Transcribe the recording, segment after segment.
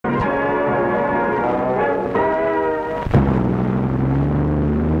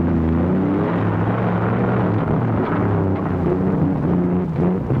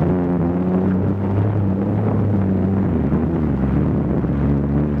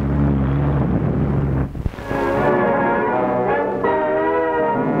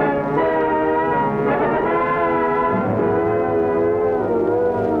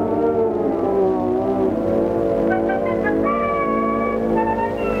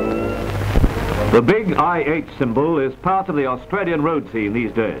The big IH symbol is part of the Australian road scene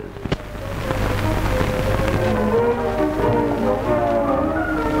these days.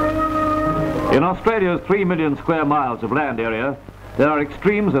 In Australia's 3 million square miles of land area, there are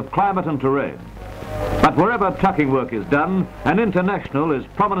extremes of climate and terrain. But wherever trucking work is done, an international is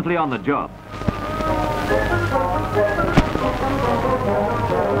prominently on the job.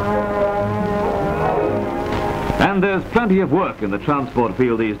 And there's plenty of work in the transport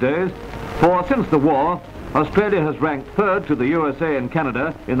field these days, for since the war, Australia has ranked third to the USA and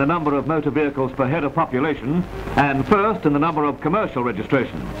Canada in the number of motor vehicles per head of population, and first in the number of commercial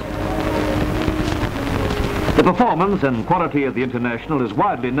registrations. The performance and quality of the International is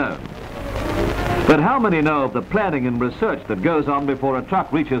widely known. But how many know of the planning and research that goes on before a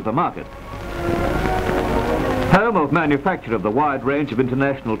truck reaches the market? Home of manufacture of the wide range of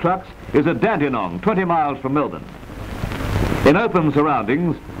International trucks is at Dandenong, 20 miles from Melbourne. In open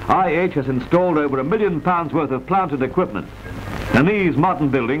surroundings, IH has installed over £1 million worth of plant and equipment, and these modern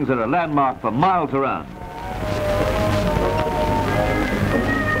buildings are a landmark for miles around.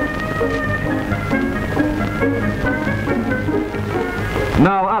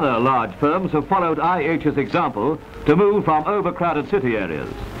 Now other large firms have followed IH's example to move from overcrowded city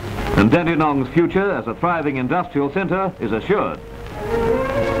areas, and Dandenong's future as a thriving industrial centre is assured.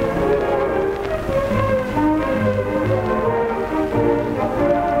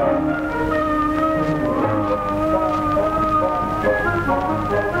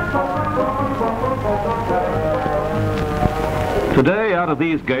 Today, out of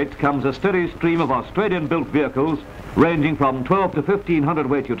these gates comes a steady stream of Australian-built vehicles ranging from 12 to 1,500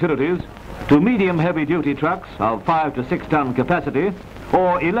 weight utilities to medium heavy-duty trucks of 5 to 6 ton capacity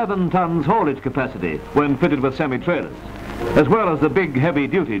or 11 tons haulage capacity when fitted with semi-trailers, as well as the big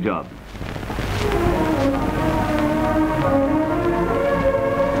heavy-duty job.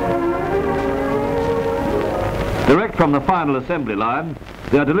 Direct from the final assembly line,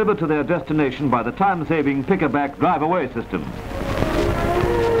 they are delivered to their destination by the time-saving pick-a-back drive-away system.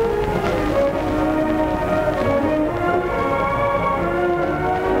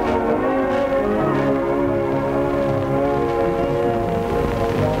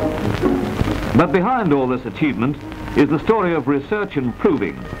 But behind all this achievement is the story of research and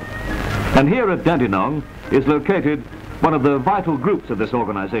proving. And here at Dandenong is located one of the vital groups of this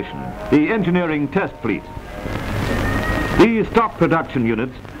organization, the engineering test fleet. These stock production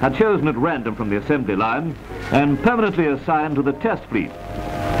units are chosen at random from the assembly line and permanently assigned to the test fleet,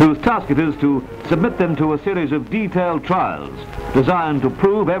 whose task it is to submit them to a series of detailed trials designed to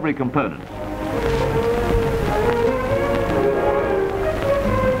prove every component.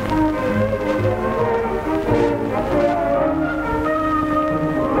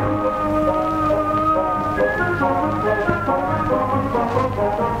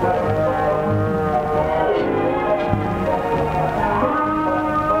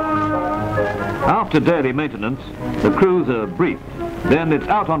 After daily maintenance, the crews are briefed. Then it's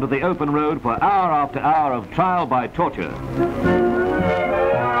out onto the open road for hour after hour of trial by torture.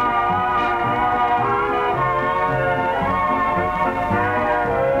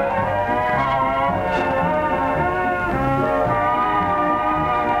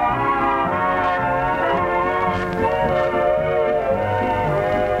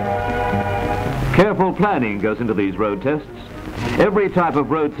 Careful planning goes into these road tests. Every type of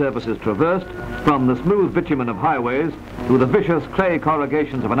road surface is traversed, from the smooth bitumen of highways to the vicious clay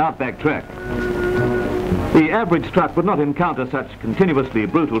corrugations of an outback track. The average truck would not encounter such continuously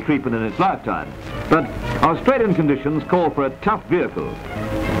brutal treatment in its lifetime, but Australian conditions call for a tough vehicle.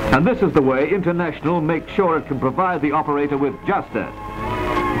 And this is the way International makes sure it can provide the operator with just that.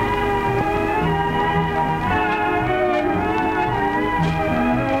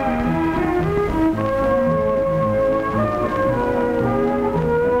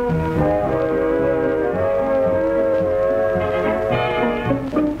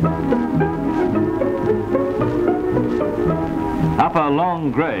 Up a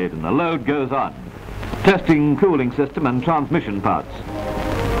long grade and the load goes on, testing cooling system and transmission parts.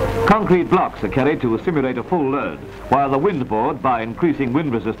 Concrete blocks are carried to simulate a full load, while the wind board, by increasing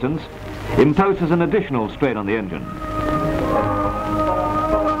wind resistance, imposes an additional strain on the engine.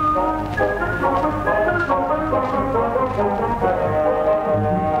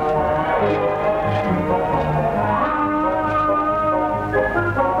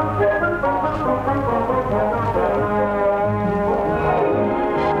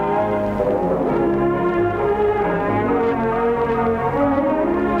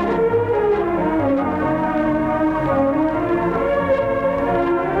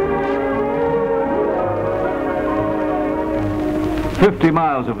 50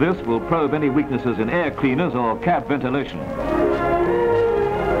 miles of this will probe any weaknesses in air cleaners or cab ventilation.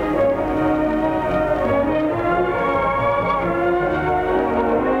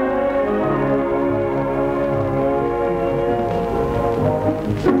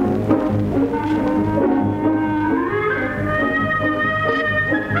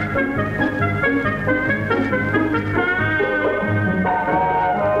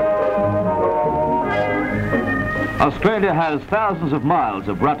 Australia has thousands of miles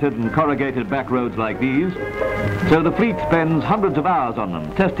of rutted and corrugated back roads like these, so the fleet spends hundreds of hours on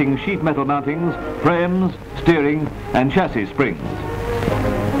them, testing sheet metal mountings, frames, steering and chassis springs.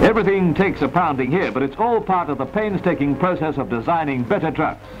 Everything takes a pounding here, but it's all part of the painstaking process of designing better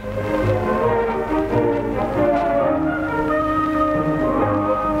trucks.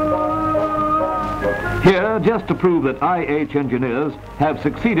 Here, just to prove that IH engineers have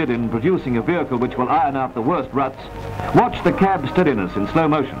succeeded in producing a vehicle which will iron out the worst ruts, watch the cab steadiness in slow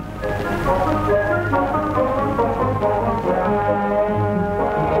motion.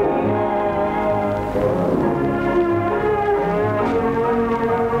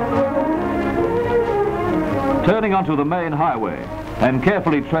 Turning onto the main highway, and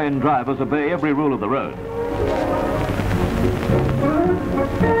carefully trained drivers obey every rule of the road.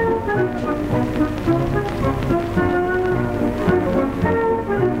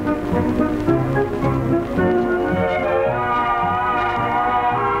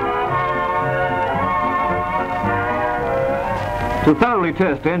 To thoroughly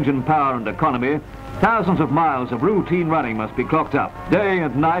test engine power and economy, thousands of miles of routine running must be clocked up, day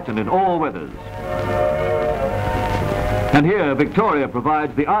and night and in all weathers. And here, Victoria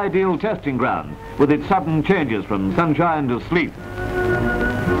provides the ideal testing ground, with its sudden changes from sunshine to sleet.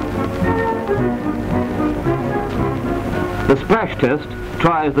 The splash test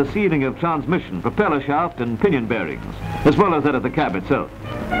tries the sealing of transmission, propeller shaft and pinion bearings, as well as that of the cab itself.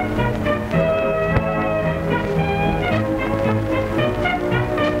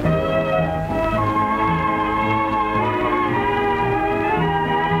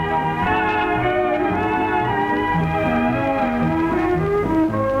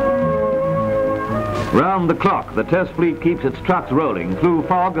 Round the clock, the test fleet keeps its trucks rolling through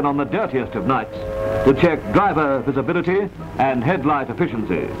fog and on the dirtiest of nights to check driver visibility and headlight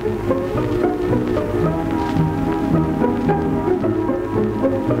efficiency.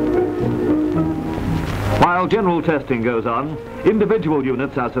 While general testing goes on, individual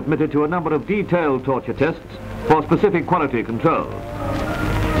units are submitted to a number of detailed torture tests for specific quality control.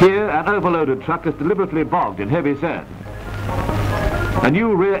 Here, an overloaded truck is deliberately bogged in heavy sand. A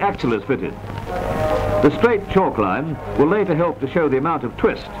new rear axle is fitted. The straight chalk line will later help to show the amount of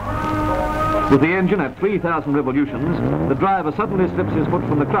twist. With the engine at 3,000 revolutions, the driver suddenly slips his foot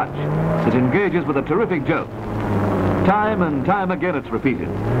from the clutch. It engages with a terrific jolt. Time and time again it's repeated.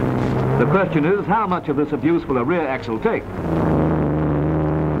 The question is, how much of this abuse will a rear axle take?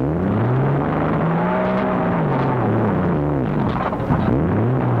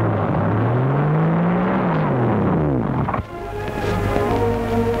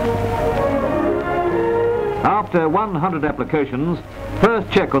 After 100 applications, first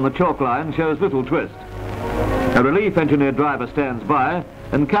check on the chalk line shows little twist. A relief engineer driver stands by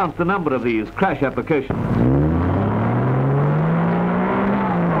and counts the number of these crash applications.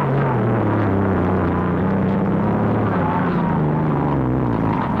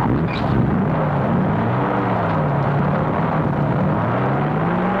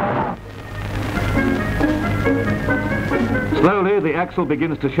 Slowly, the axle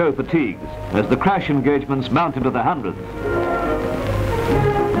begins to show fatigues as the crash engagements mount into the hundreds.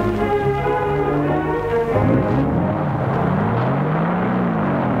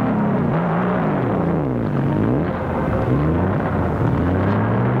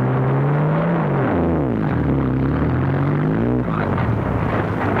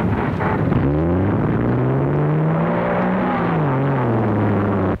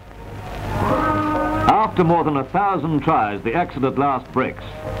 After more than 1,000 tries, the axle at last breaks.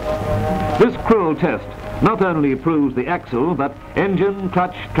 This cruel test not only proves the axle, but engine,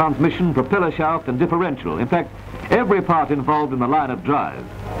 clutch, transmission, propeller shaft and differential. In fact, every part involved in the line of drive.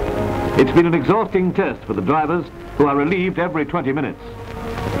 It's been an exhausting test for the drivers, who are relieved every 20 minutes.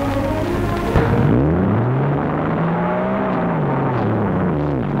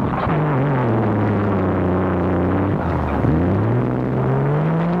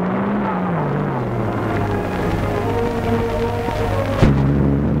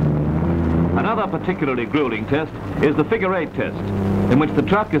 Another particularly grueling test is the figure-8 test, in which the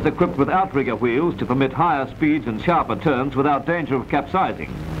truck is equipped with outrigger wheels to permit higher speeds and sharper turns without danger of capsizing.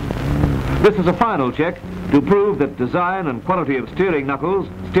 This is a final check to prove that design and quality of steering knuckles,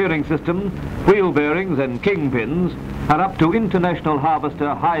 steering system, wheel bearings and kingpins are up to International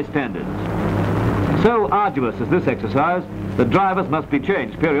Harvester high standards. So arduous is this exercise that drivers must be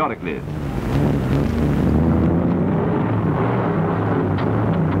changed periodically.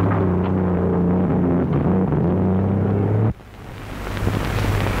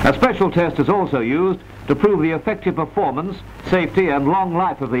 A special test is also used to prove the effective performance, safety and long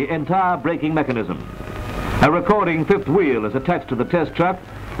life of the entire braking mechanism. A recording fifth wheel is attached to the test truck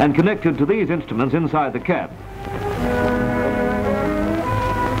and connected to these instruments inside the cab.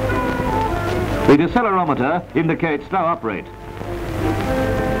 The decelerometer indicates slow up rate.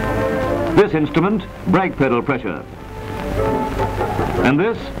 This instrument, brake pedal pressure. And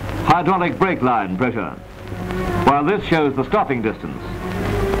this, hydraulic brake line pressure. While this shows the stopping distance.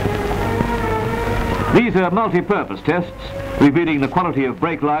 These are multi-purpose tests, revealing the quality of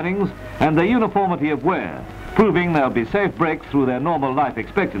brake linings and their uniformity of wear, proving they'll be safe brakes through their normal life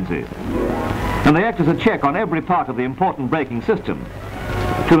expectancy. And they act as a check on every part of the important braking system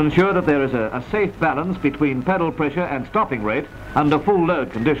to ensure that there is a safe balance between pedal pressure and stopping rate under full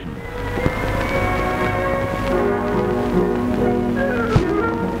load conditions.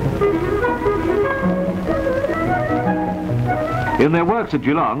 In their works at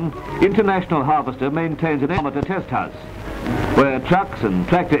Geelong, International Harvester maintains an amateur test house where trucks and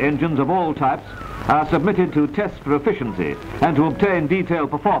tractor engines of all types are submitted to tests for efficiency and to obtain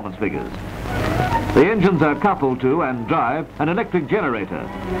detailed performance figures. The engines are coupled to and drive an electric generator,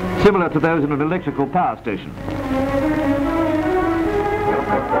 similar to those in an electrical power station.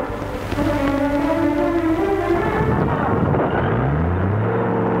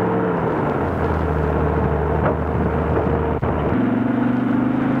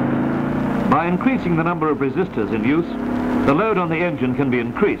 By increasing the number of resistors in use, the load on the engine can be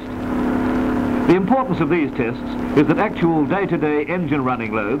increased. The importance of these tests is that actual day-to-day engine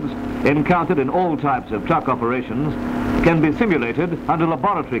running loads encountered in all types of truck operations can be simulated under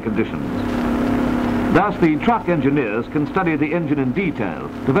laboratory conditions. Thus, the truck engineers can study the engine in detail,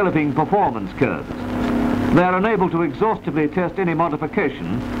 developing performance curves. They are enabled to exhaustively test any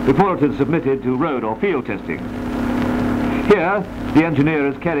modification before it is submitted to road or field testing. Here, the engineer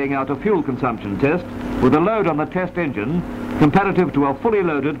is carrying out a fuel consumption test with a load on the test engine comparative to a fully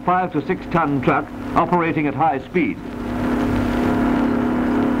loaded 5 to 6 ton truck operating at high speed.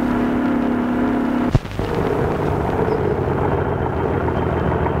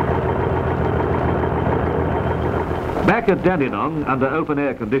 Back at Dandenong, under open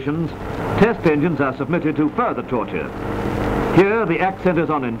air conditions, test engines are submitted to further torture. Here, the accent is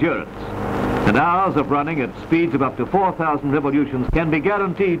on endurance, and hours of running at speeds of up to 4,000 revolutions can be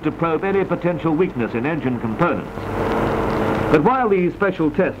guaranteed to probe any potential weakness in engine components. But while these special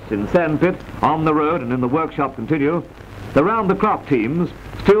tests in sandpit, on the road and in the workshop continue, the round-the-clock teams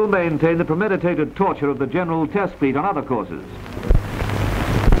still maintain the premeditated torture of the general test fleet on other courses.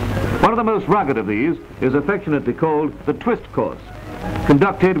 One of the most rugged of these is affectionately called the twist course,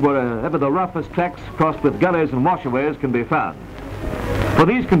 conducted wherever the roughest tracks crossed with gullies and washaways can be found. For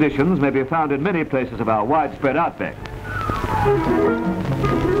these conditions may be found in many places of our widespread outback.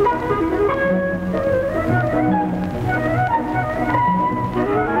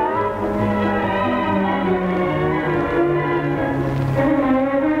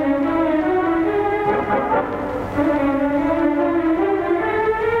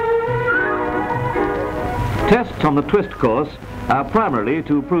 Tests on the twist course are primarily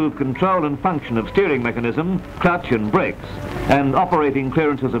to prove control and function of steering mechanism, clutch and brakes, and operating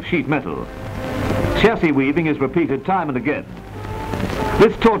clearances of sheet metal. Chassis weaving is repeated time and again.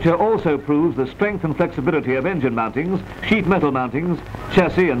 This torture also proves the strength and flexibility of engine mountings, sheet metal mountings,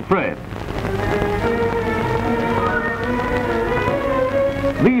 chassis and frame.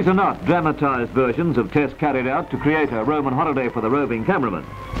 These are not dramatized versions of tests carried out to create a Roman holiday for the roving cameraman.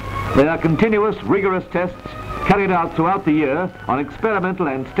 They are continuous, rigorous tests carried out throughout the year on experimental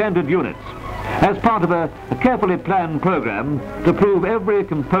and standard units as part of a carefully planned program to prove every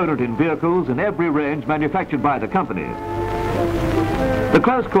component in vehicles in every range manufactured by the company. The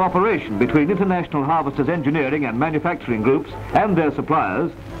close cooperation between International Harvester's engineering and manufacturing groups and their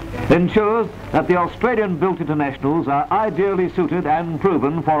suppliers ensures that the Australian-built Internationals are ideally suited and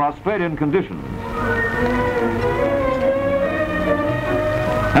proven for Australian conditions.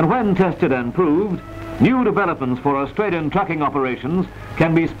 And when tested and proved, new developments for Australian trucking operations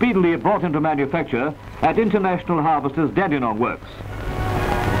can be speedily brought into manufacture at International Harvester's Dandenong works.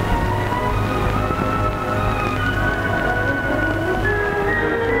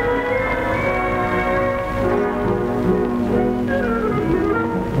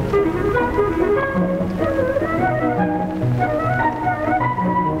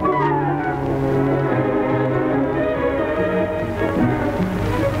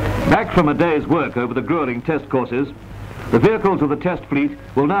 Back from a day's work over the grueling test courses, the vehicles of the test fleet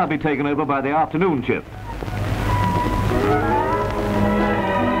will now be taken over by the afternoon shift.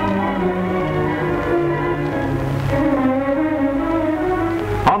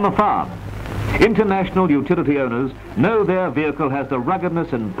 On the farm, international utility owners know their vehicle has the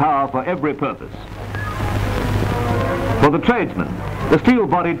ruggedness and power for every purpose. For the tradesman, the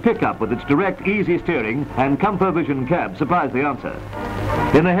steel-bodied pickup with its direct, easy steering and Comfort Vision cab supplies the answer.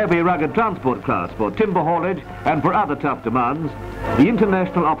 In the heavy, rugged transport class for timber haulage and for other tough demands, the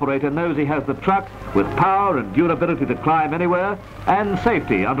international operator knows he has the truck with power and durability to climb anywhere and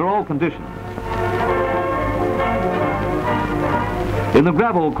safety under all conditions. In the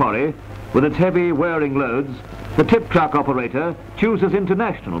gravel quarry, with its heavy, wearing loads, the tip truck operator chooses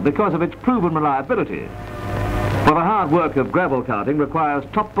International because of its proven reliability. For the hard work of gravel carting requires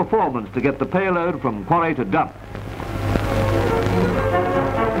top performance to get the payload from quarry to dump.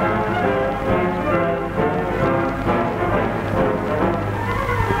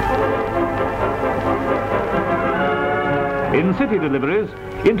 In city deliveries,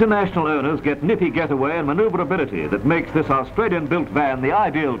 International owners get nippy getaway and maneuverability that makes this Australian-built van the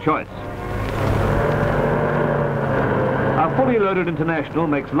ideal choice. A fully loaded International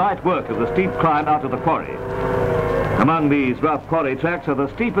makes light work of the steep climb out of the quarry. Among these rough quarry tracks are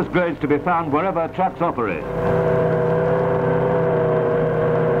the steepest grades to be found wherever trucks operate.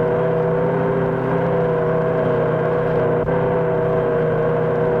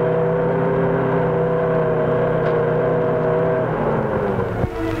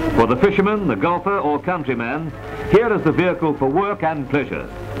 For the fisherman, the golfer or countryman, here is the vehicle for work and pleasure.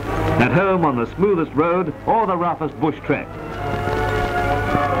 At home on the smoothest road or the roughest bush trek.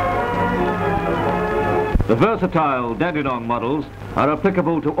 The versatile Dandenong models are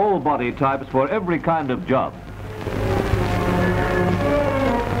applicable to all body types for every kind of job.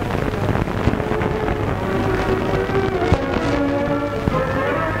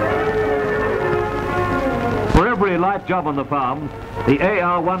 For every light job on the farm, the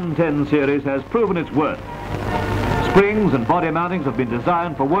AR110 series has proven its worth. Springs and body mountings have been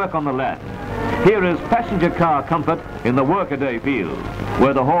designed for work on the land. Here is passenger car comfort in the workaday field,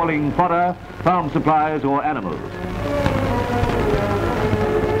 whether hauling fodder, farm supplies or animals.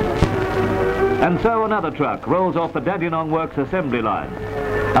 And so another truck rolls off the Dandenong Works assembly line,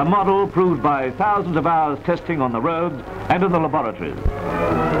 a model proved by thousands of hours testing on the roads and in the laboratories.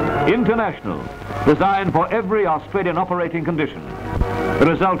 International, designed for every Australian operating condition, the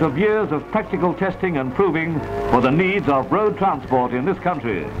result of years of practical testing and proving for the needs of road transport in this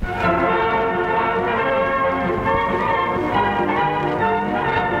country.